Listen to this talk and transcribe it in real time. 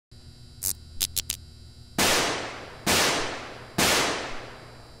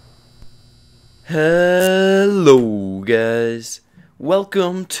Hello guys,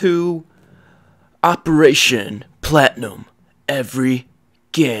 welcome to Operation Platinum every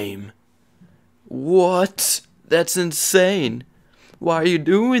game. What? That's insane. Why are you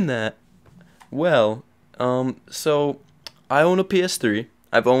doing that? Well, so I own a PS3.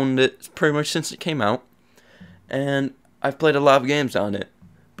 I've owned it pretty much since it came out, and I've played a lot of games on it,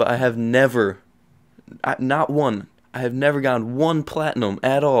 but I have never, not one, I have never gotten one platinum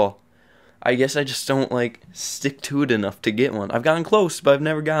at all. I guess I just don't stick to it enough to get one. I've gotten close, but I've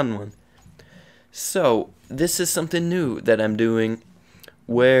never gotten one. So, this is something new that I'm doing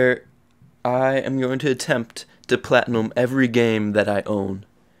where I am going to attempt to platinum every game that I own,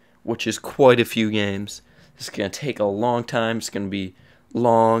 which is quite a few games. It's going to take a long time. It's going to be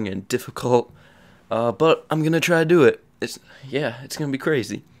long and difficult, but I'm going to try to do it. It's going to be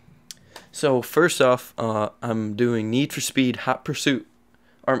crazy. So, first off, I'm doing Need for Speed Hot Pursuit,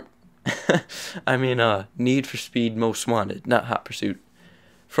 or Need for Speed Most Wanted, not Hot Pursuit,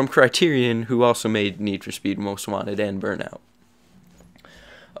 from Criterion, who also made Need for Speed Most Wanted and Burnout.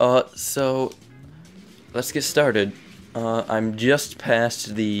 So, let's get started. I'm just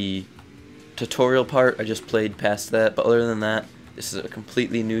past the tutorial part. I just played past that, but other than that, this is a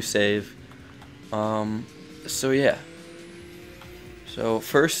completely new save. So yeah. So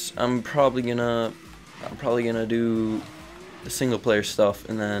first, I'm probably gonna do the single player stuff,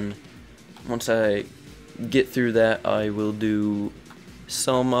 and then once I get through that, I will do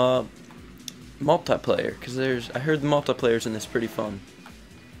some multiplayer, because I heard the multiplayers in this pretty fun,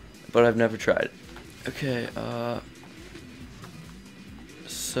 but I've never tried it. Okay,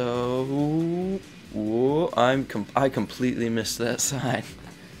 so whoa, I completely missed that sign.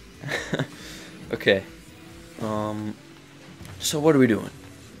 Okay, so what are we doing?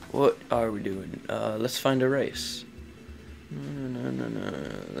 Let's find a race. No.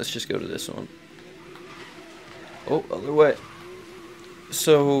 Let's just go to this one. Oh, other way.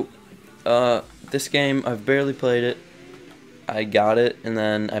 So, this game, I've barely played it. I got it, and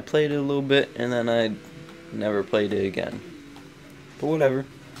then I played it a little bit, and then I never played it again. But whatever.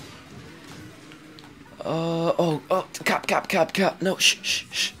 Cop. No,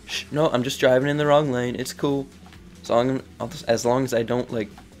 shh. No, I'm just driving in the wrong lane. It's cool. As long as I don't,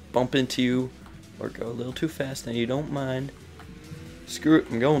 bump into you or go a little too fast and you don't mind. Screw it,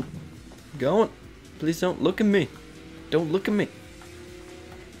 I'm going. Please don't look at me. Don't look at me.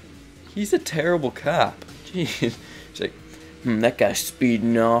 He's a terrible cop. Jeez. He's like, that guy's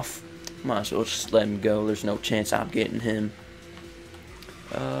speeding off. Might as well just let him go. There's no chance I'm getting him.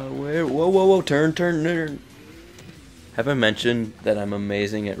 Whoa, turn. Have I mentioned that I'm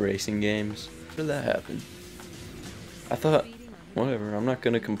amazing at racing games? How did that happen? I thought, whatever, I'm not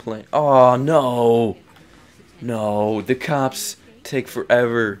gonna complain. Oh, no, the cops take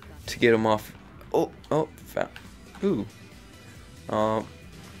forever to get him off. Found. Ooh. Well,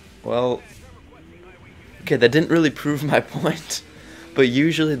 okay, that didn't really prove my point, but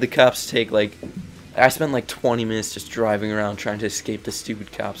usually the cops take, I spent 20 minutes just driving around trying to escape the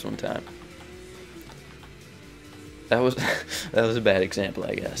stupid cops one time. That was a bad example,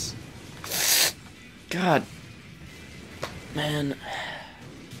 I guess. God. Man.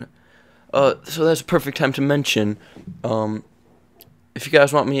 So that's a perfect time to mention, if you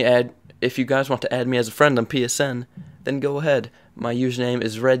guys want to add me as a friend on PSN, then go ahead. My username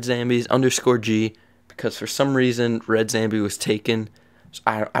is redzambies_G, because for some reason redzambie was taken. So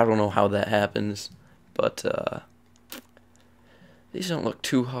I don't know how that happens, but these don't look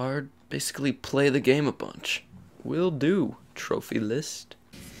too hard. Basically, play the game a bunch. Will do. Trophy list.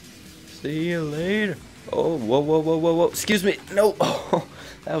 See you later. Oh, whoa. Excuse me. No. Oh,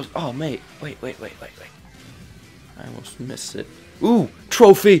 that was. Oh, mate. Wait. I almost missed it. Ooh,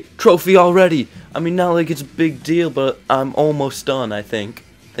 trophy already. I mean, not like it's a big deal, but I'm almost done, I think.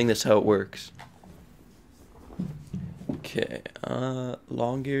 I think that's how it works. Okay,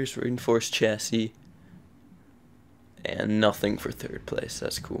 long gears, reinforced chassis, and nothing for third place.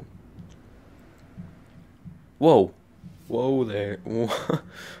 That's cool. Whoa there.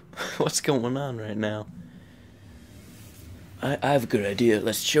 What's going on right now? I have a good idea.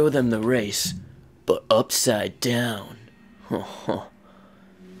 Let's show them the race, but upside down.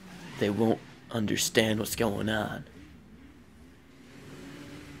 They won't understand what's going on.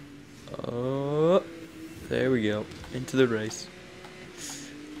 Oh, there we go. Into the race.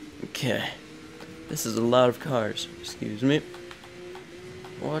 Okay. This is a lot of cars. Excuse me.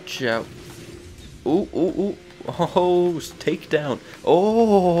 Watch out. Ooh. Oh, takedown.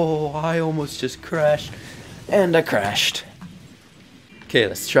 Oh, I almost just crashed. And I crashed. Okay,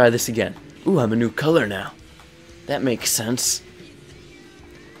 let's try this again. Ooh, I'm a new color now. That makes sense.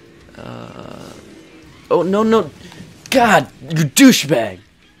 Oh, no, no. God, you douchebag.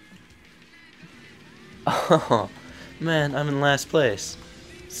 Oh, man, I'm in last place.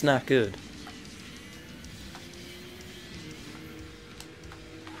 It's not good.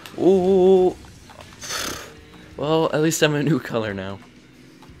 Ooh. Well, at least I'm a new color now.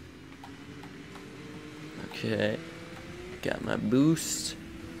 Okay. Got my boost.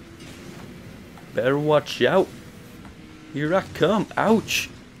 Better watch out. Here I come. Ouch.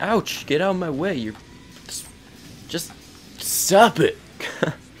 Ouch. Get out of my way. You're... Just stop it.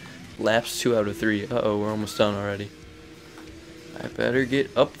 Laps 2 out of 3. Uh-oh, we're almost done already. I better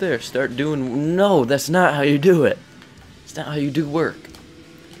get up there. Start doing... No, that's not how you do it. It's not how you do work.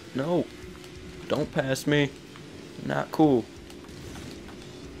 No. Don't pass me. Not cool.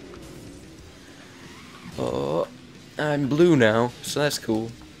 Oh, I'm blue now, so that's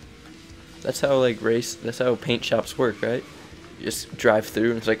cool. That's how, like, that's how paint shops work, right? You just drive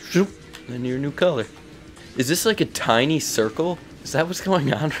through and it's like, shoop, and then you're a new color. Is this like a tiny circle? Is that what's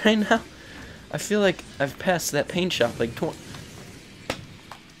going on right now? I feel like I've passed that paint shop like 20.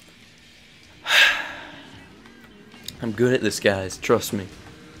 I'm good at this, guys. Trust me.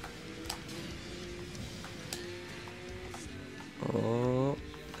 Oh,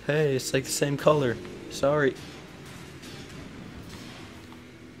 hey, it's like the same color. Sorry.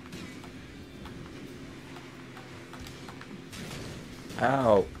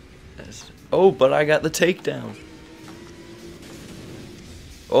 Ow. Oh, but I got the takedown.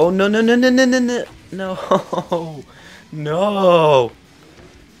 Oh, no, no, no, no, no, no, no. No. No.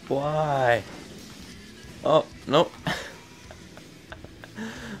 Why? Oh, no.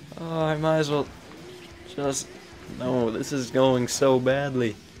 Oh, I might as well just... No, this is going so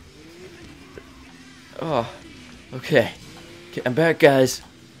badly. Oh, okay. Okay, I'm back, guys.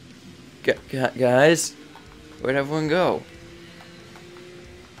 Guys, where'd everyone go?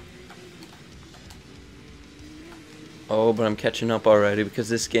 Oh, but I'm catching up already because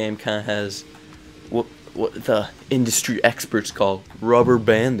this game kind of has what the industry experts call rubber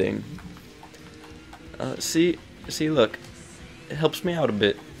banding. See, look, it helps me out a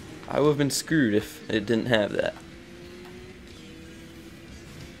bit. I would have been screwed if it didn't have that.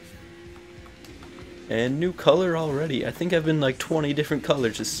 And new color already. I think I've been like 20 different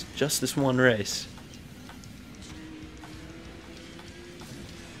colors just this one race.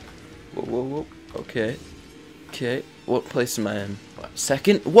 Whoa, whoa, whoa. Okay. Okay. What place am I in? What,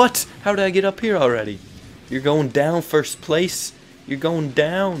 second? What? How did I get up here already? You're going down first place. You're going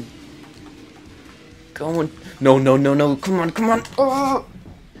down. Going. No, no, no, no. Come on, come on. Oh!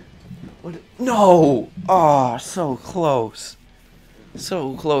 What? No. Oh, so close.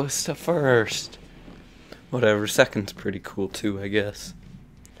 So close to first. Whatever, second's pretty cool too, I guess.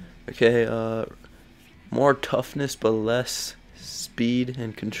 Okay, more toughness but less speed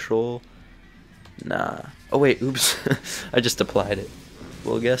and control. Nah. Oh wait, oops. I just applied it.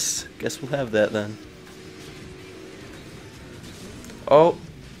 Well, guess we'll have that then. Oh.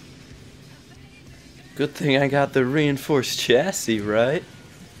 Good thing I got the reinforced chassis, right?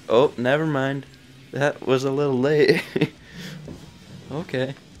 Oh, never mind. That was a little late.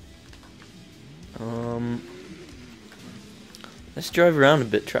 Okay. Let's drive around a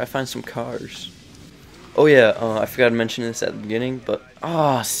bit, try to find some cars. Oh yeah, I forgot to mention this at the beginning, but...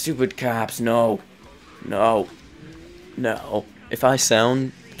 Ah, stupid cops, no. No. No. If I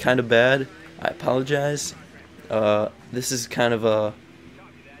sound kind of bad, I apologize. This is kind of a...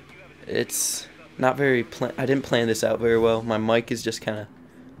 It's not very... I didn't plan this out very well. My mic is just kind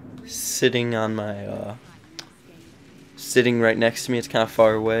of sitting on my... Sitting right next to me, it's kind of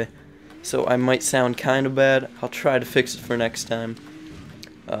far away. So I might sound kind of bad. I'll try to fix it for next time.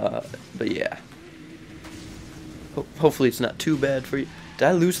 But yeah. Hopefully it's not too bad for you. Did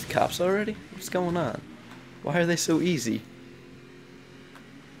I lose the cops already? What's going on? Why are they so easy?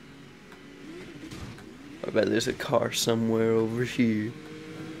 I bet there's a car somewhere over here.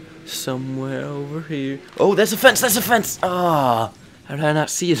 Somewhere over here. Oh, that's a fence! That's a fence! Ah! How did I not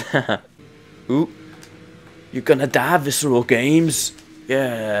see that? Ooh. You're gonna die, Visceral Games.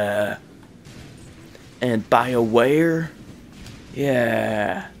 Yeah. And BioWare.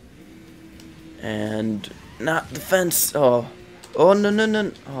 Yeah. And not the fence. Oh. Oh, no, no,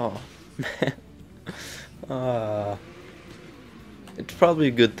 no. Oh, man. It's probably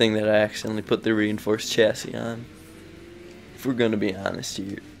a good thing that I accidentally put the reinforced chassis on. If we're gonna be honest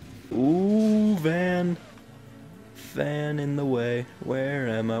here. Ooh, van. Van in the way. Where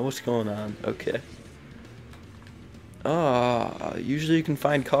am I? What's going on? Okay. Usually you can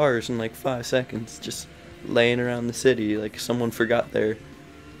find cars in like 5 seconds just laying around the city, like someone forgot their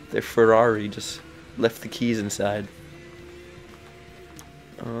Ferrari, just left the keys inside.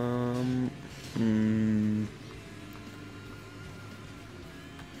 Hmm.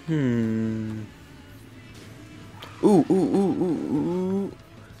 Hmm. Ooh, ooh, ooh, ooh, ooh.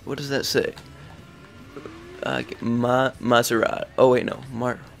 What does that say? Maserati. Oh wait, no.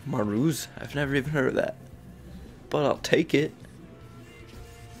 Maruz? I've never even heard of that. But I'll take it.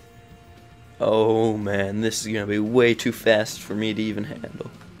 Oh man, this is gonna be way too fast for me to even handle.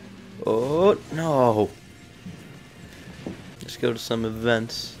 Oh no. Let's go to some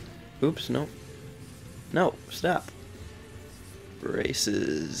events. Oops, no. No, stop.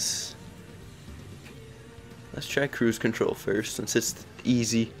 Races. Let's try cruise control first, since it's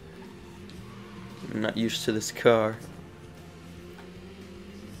easy. I'm not used to this car.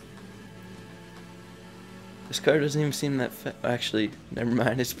 This car doesn't even seem that actually, never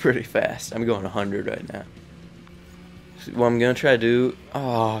mind, it's pretty fast. I'm going 100 right now. So what I'm gonna try to do...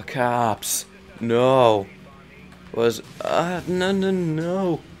 Oh, cops. No.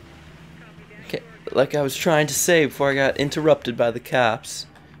 No. Okay, like I was trying to say before I got interrupted by the cops,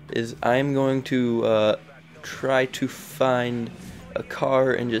 is I'm going to try to find a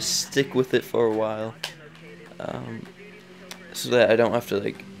car and just stick with it for a while, so that I don't have to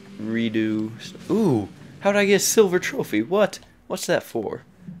like redo. Ooh, how did I get a silver trophy? What's that for?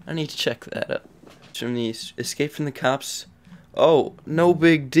 I need to check that up. From the escape from the cops. Oh, no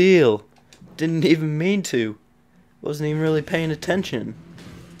big deal. Didn't even mean to. Wasn't even really paying attention.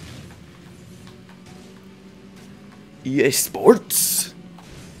 EA Sports.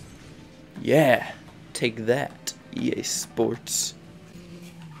 Yeah, take that, EA Sports.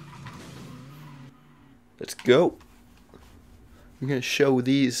 Let's go. I'm gonna show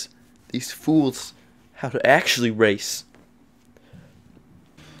these fools how to actually race.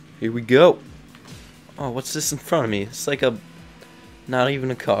 Here we go. Oh, what's this in front of me? It's like not even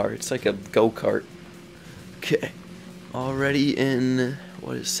a car. It's like a go-kart. Okay. Already in,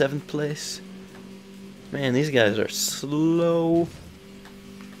 what is 7th place? Man, these guys are slow.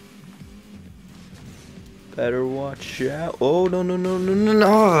 Better watch out. Oh, no, no, no, no, no,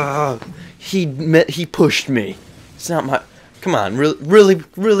 no. He pushed me. It's not my... Come on,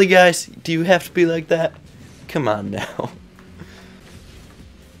 really, guys? Do you have to be like that? Come on now.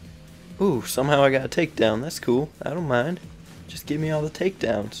 Ooh, somehow I got a takedown. That's cool. I don't mind. Just give me all the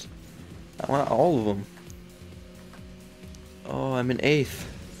takedowns. I want all of them. Oh, I'm in 8th.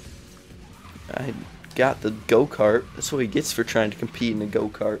 I got the go-kart. That's what he gets for trying to compete in a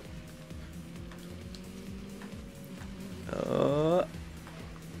go-kart.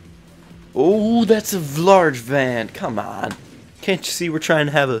 Oh, that's a large van. Come on. Can't you see we're trying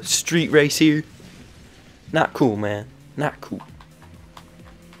to have a street race here? Not cool, man. Not cool.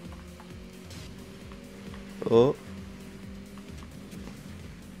 Oh.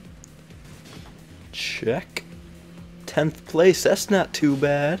 Check. 10th place. That's not too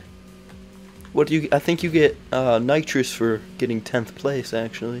bad. What do you... I think you get nitrous for getting 10th place,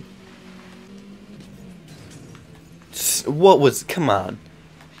 actually. What was... Come on.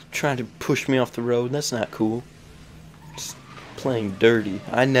 Trying to push me off the road. That's not cool. Just playing dirty.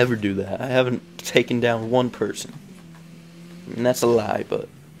 I never do that. I haven't taken down one person. And that's a lie, but...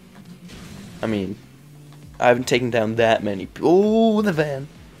 I haven't taken down that many. Oh, the van.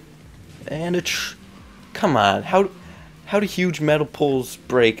 And a come on. How do huge metal poles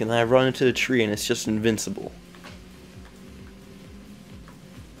break and I run into the tree and it's just invincible?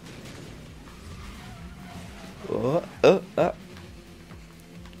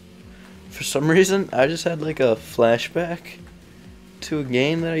 For some reason, I just had like a flashback to a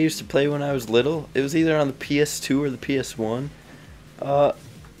game that I used to play when I was little. It was either on the PS2 or the PS1.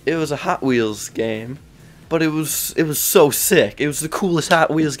 It was a Hot Wheels game, but it was so sick. It was the coolest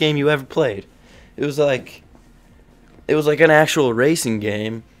Hot Wheels game you ever played. It was like an actual racing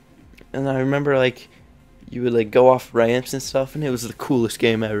game, and I remember like you would like go off ramps and stuff, and it was the coolest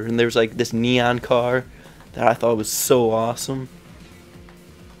game ever. And there was like this neon car that I thought was so awesome.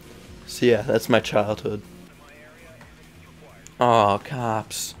 So yeah, that's my childhood. Aw,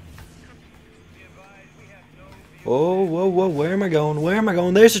 cops. Whoa, whoa, whoa, where am I going? Where am I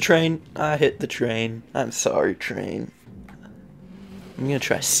going? There's a train. I hit the train. I'm sorry, train. I'm gonna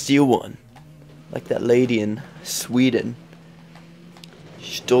try to steal one. Like that lady in Sweden.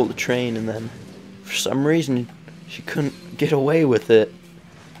 She stole the train and then, for some reason, she couldn't get away with it.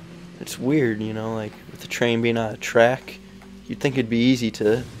 It's weird, you know, like, with the train being on a track, you'd think it'd be easy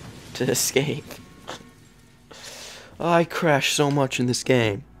to escape. Oh, I crash so much in this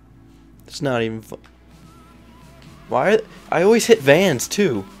game. It's not even fun. I always hit vans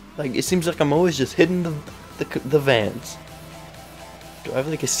too? Like, it seems like I'm always just hitting the vans. Do I have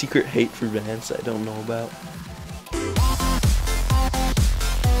like a secret hate for vans that I don't know about?